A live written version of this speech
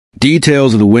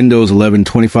Details of the Windows 11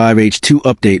 25H2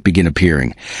 update begin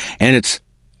appearing, and it's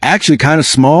actually kind of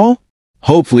small.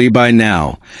 Hopefully by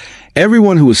now,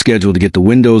 everyone who was scheduled to get the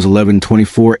Windows 11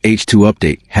 24H2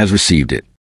 update has received it.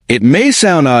 It may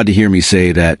sound odd to hear me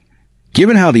say that,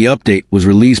 given how the update was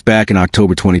released back in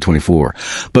October 2024,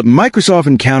 but Microsoft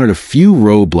encountered a few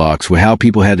roadblocks with how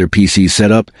people had their PCs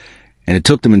set up, and it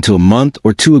took them until a month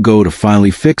or two ago to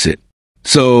finally fix it.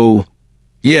 So,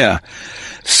 yeah,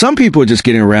 some people are just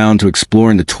getting around to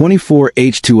exploring the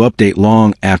 24H2 update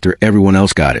long after everyone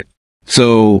else got it.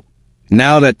 So,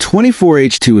 now that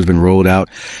 24H2 has been rolled out,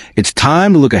 it's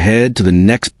time to look ahead to the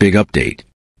next big update.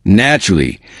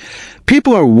 Naturally,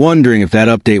 people are wondering if that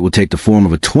update will take the form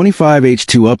of a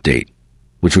 25H2 update,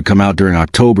 which would come out during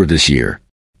October this year.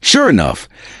 Sure enough,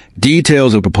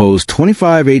 details of the proposed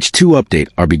 25H2 update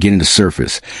are beginning to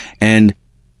surface, and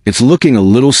it's looking a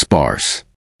little sparse.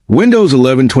 Windows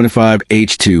 11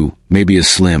 25H2 may be a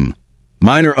slim,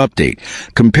 minor update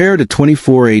compared to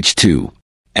 24H2.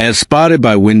 As spotted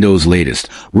by Windows' latest,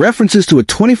 references to a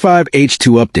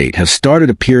 25H2 update have started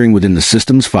appearing within the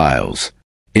system's files.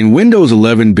 In Windows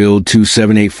 11 build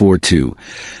 27842,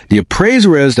 the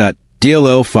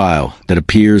appraiseres.dll file that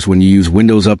appears when you use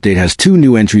Windows Update has two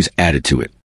new entries added to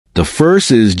it. The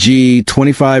first is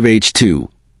G25H2,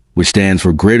 which stands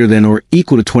for greater than or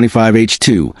equal to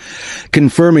 25H2,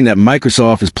 confirming that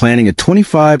Microsoft is planning a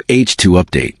 25H2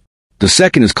 update. The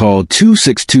second is called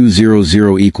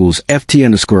 26200 equals FT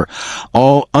underscore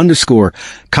all underscore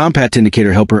compat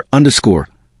indicator helper underscore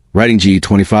writing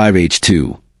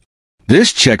G25H2.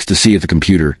 This checks to see if the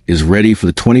computer is ready for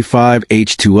the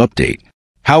 25H2 update.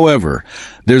 However,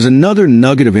 there's another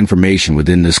nugget of information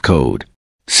within this code.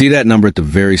 See that number at the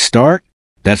very start?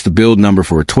 That's the build number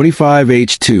for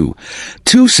 25H2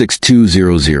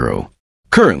 26200.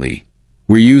 Currently,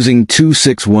 we're using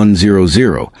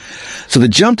 26100, so the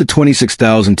jump to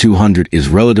 26,200 is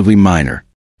relatively minor.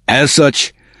 As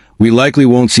such, we likely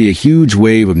won't see a huge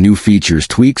wave of new features,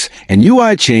 tweaks, and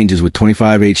UI changes with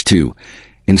 25H2.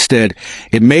 Instead,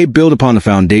 it may build upon the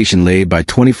foundation laid by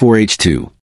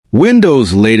 24H2.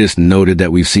 Windows' latest noted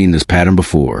that we've seen this pattern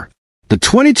before. The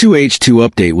 22H2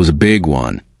 update was a big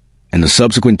one, and the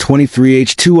subsequent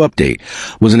 23H2 update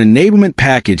was an enablement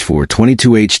package for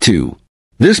 22H2.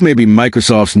 This may be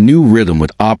Microsoft's new rhythm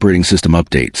with operating system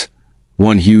updates.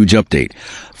 One huge update,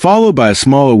 followed by a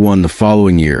smaller one the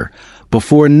following year,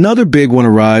 before another big one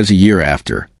arrives a year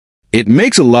after. It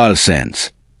makes a lot of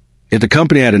sense. If the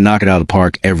company had to knock it out of the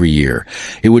park every year,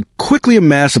 it would quickly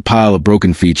amass a pile of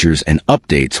broken features and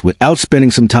updates without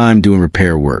spending some time doing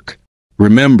repair work.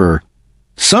 Remember,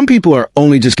 some people are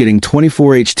only just getting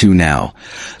 24H2 now,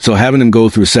 so having them go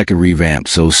through a second revamp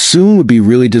so soon would be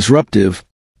really disruptive.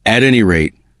 At any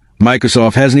rate,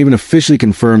 Microsoft hasn't even officially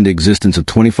confirmed the existence of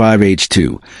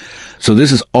 25H2, so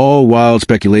this is all wild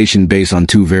speculation based on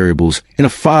two variables in a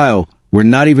file we're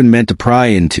not even meant to pry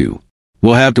into.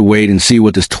 We'll have to wait and see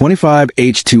what this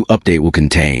 25H2 update will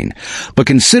contain, but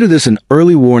consider this an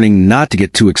early warning not to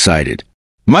get too excited.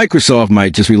 Microsoft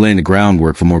might just be laying the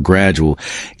groundwork for more gradual,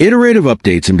 iterative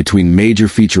updates in between major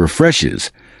feature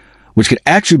refreshes, which could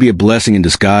actually be a blessing in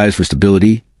disguise for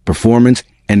stability, performance,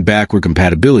 and backward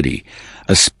compatibility,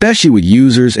 especially with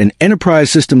users and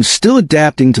enterprise systems still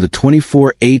adapting to the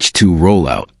 24H2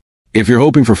 rollout. If you're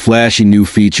hoping for flashy new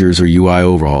features or UI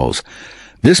overhauls,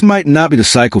 this might not be the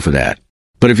cycle for that.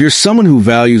 But if you're someone who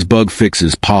values bug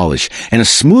fixes, polish, and a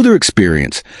smoother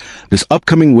experience, this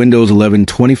upcoming Windows 11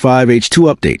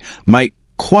 25H2 update might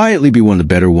quietly be one of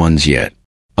the better ones yet.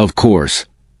 Of course,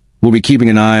 we'll be keeping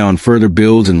an eye on further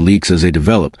builds and leaks as they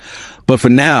develop, but for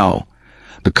now,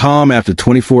 the calm after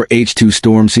 24H2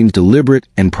 storm seems deliberate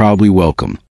and probably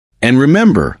welcome. And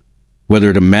remember, whether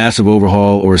it's a massive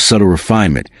overhaul or a subtle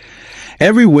refinement,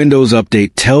 every Windows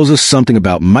update tells us something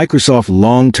about Microsoft's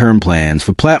long-term plans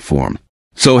for platform.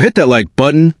 So hit that like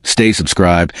button, stay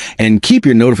subscribed, and keep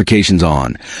your notifications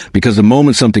on, because the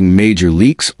moment something major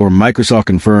leaks or Microsoft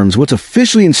confirms what's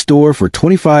officially in store for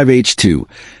 25H2,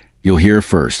 you'll hear it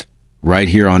first, right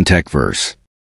here on TechVerse.